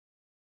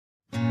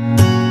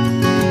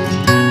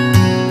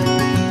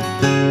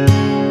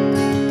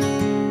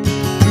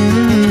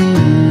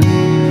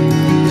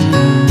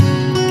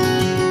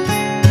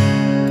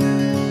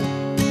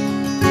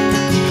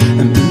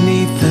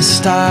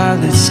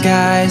starlit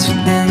skies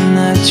within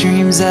the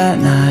dreams at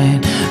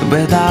night,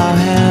 with our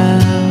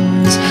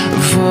hands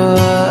full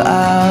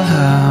of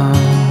hope.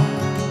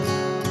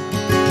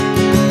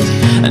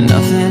 And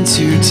nothing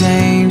too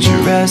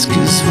dangerous,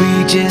 'cause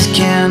we just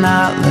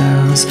cannot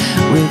lose.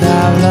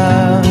 Without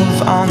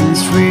love on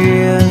this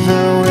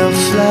river we'll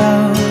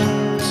float.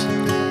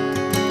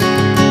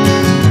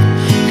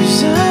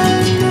 'Cause I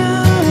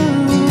know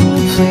a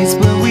place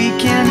where we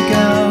can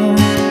go,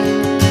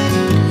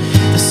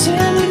 the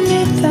sand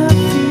beneath our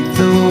feet,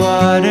 the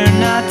water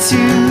not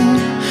too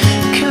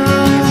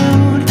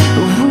cold.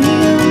 We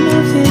know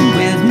nothing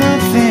with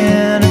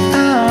nothing of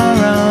our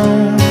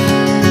own.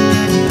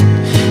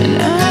 And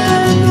I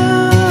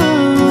know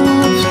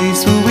a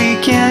place where we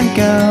can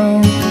go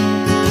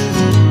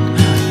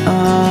on.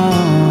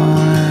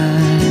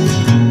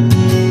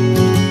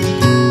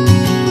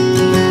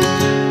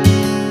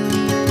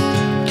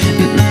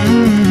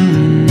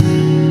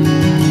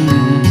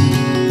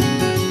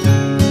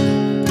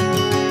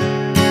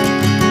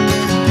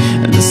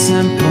 The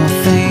simple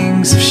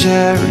things of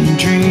sharing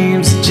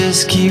dreams that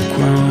just keep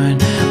growing.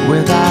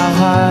 With our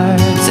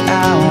hearts,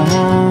 our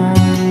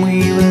home, we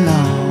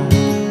belong.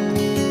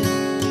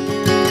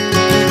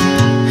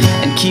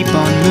 And keep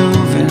on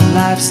moving,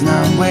 life's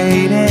not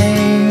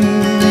waiting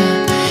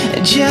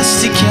just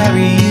to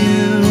carry you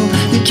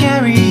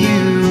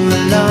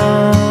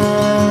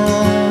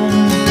along.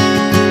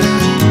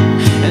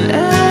 And I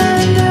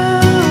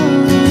know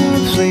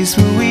a place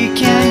where we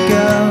can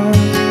go,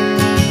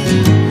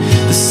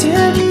 the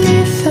sand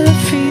beneath our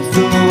feet,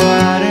 the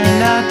water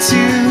not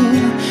too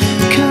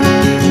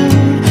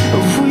cold.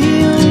 We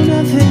own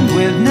nothing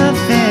with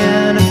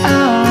nothing of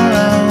our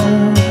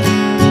own.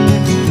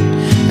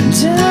 And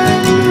I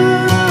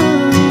know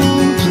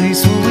a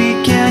place where we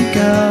can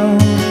go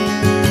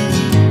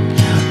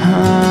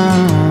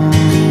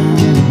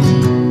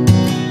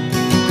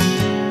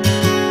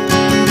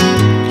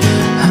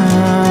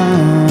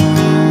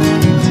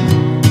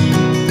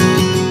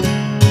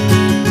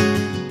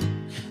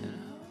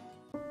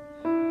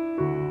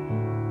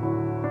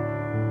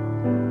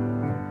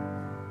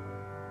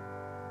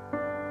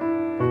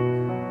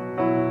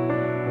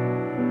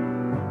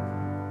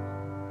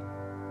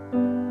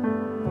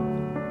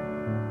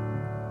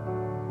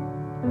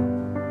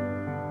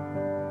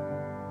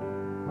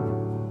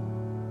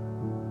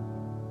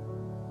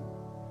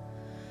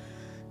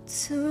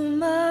To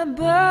my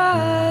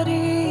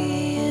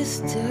body is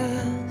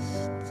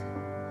dust,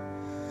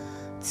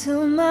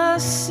 till my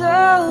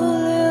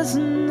soul is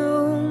no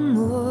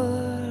more.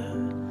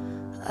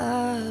 I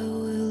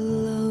will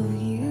love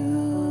you,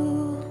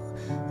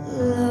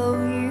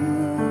 love you,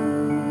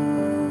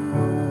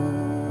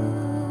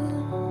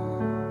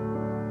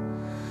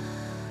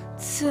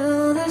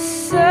 till the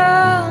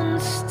sun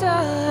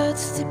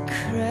starts to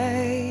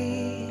cry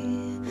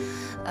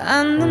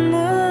and the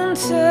moon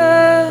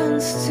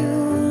turns to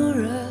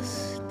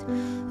rust.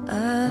 I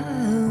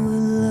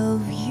will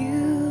love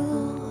you,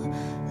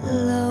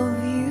 love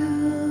you.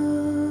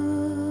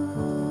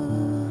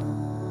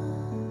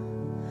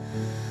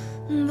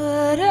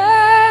 But I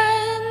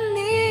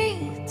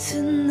need to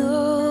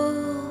know,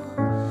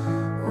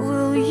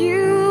 will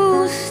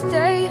you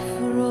stay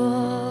for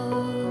all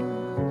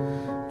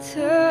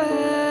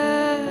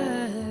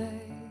time?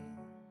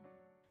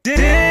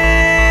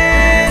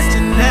 Dance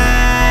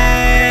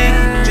tonight,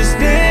 just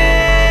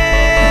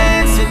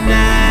dance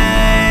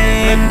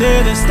tonight, under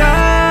the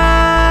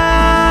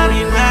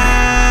starry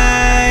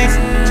nights.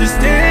 Just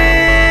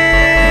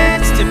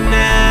dance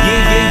tonight.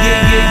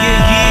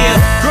 Yeah.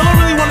 Girl, I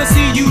really wanna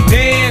see you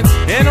dance,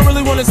 and I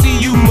really wanna see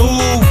you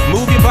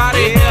move your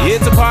body.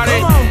 It's a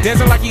party,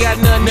 dancing like you got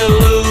nothing to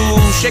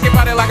lose. Shake your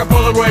body like a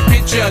Polaroid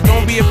picture.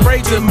 Don't be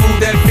afraid to move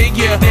that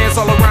figure. Dance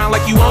all around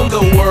like you own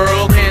the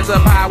world. Hands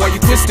up high while you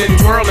twist and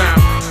twirl now.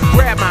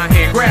 Grab my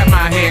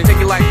hand, take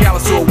you like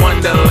Alice to a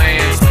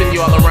wonderland. Spin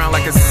you all around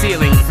like a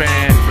ceiling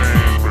fan.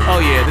 Oh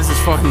yeah, this is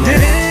fun.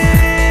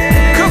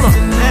 Come on.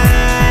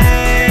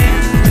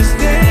 Just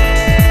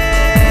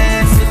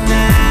dance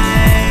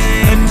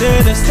tonight, under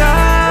the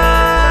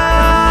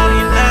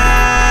starry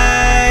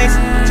nights.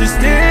 Just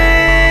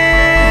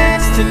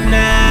dance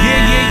tonight.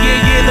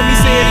 Yeah, let me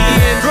say it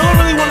again. Girl, I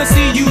really wanna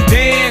see you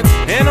dance,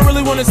 and I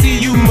really wanna see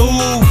you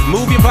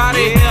move your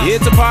body.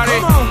 It's a party,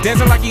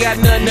 dancing like you got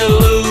nothing to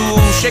lose.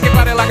 Shake your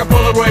body like a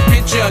Polaroid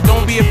picture.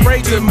 Don't be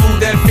afraid to move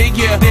that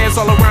figure. Dance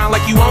all around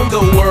like you own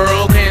the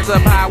world. Hands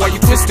up high while you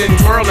twist and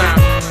twirl now.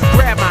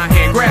 Grab my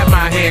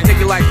hand, take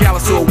you like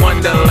Alice to a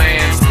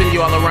wonderland. Spin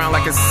you all around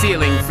like a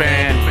ceiling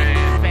fan.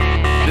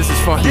 This is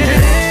fun.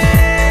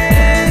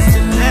 Dance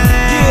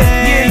tonight.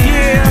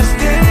 Yeah. Just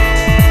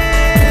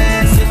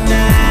dance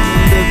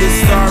tonight, Under the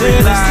starry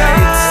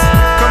lights.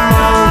 Come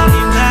on,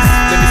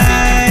 let me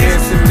see you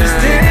dance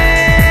tonight.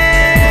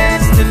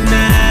 dance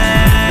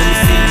tonight. Let me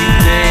see you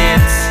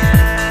dance.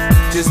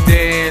 Just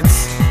dance,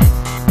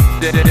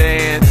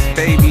 dance,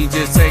 baby.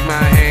 Just take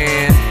my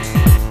hand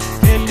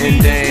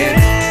and dance.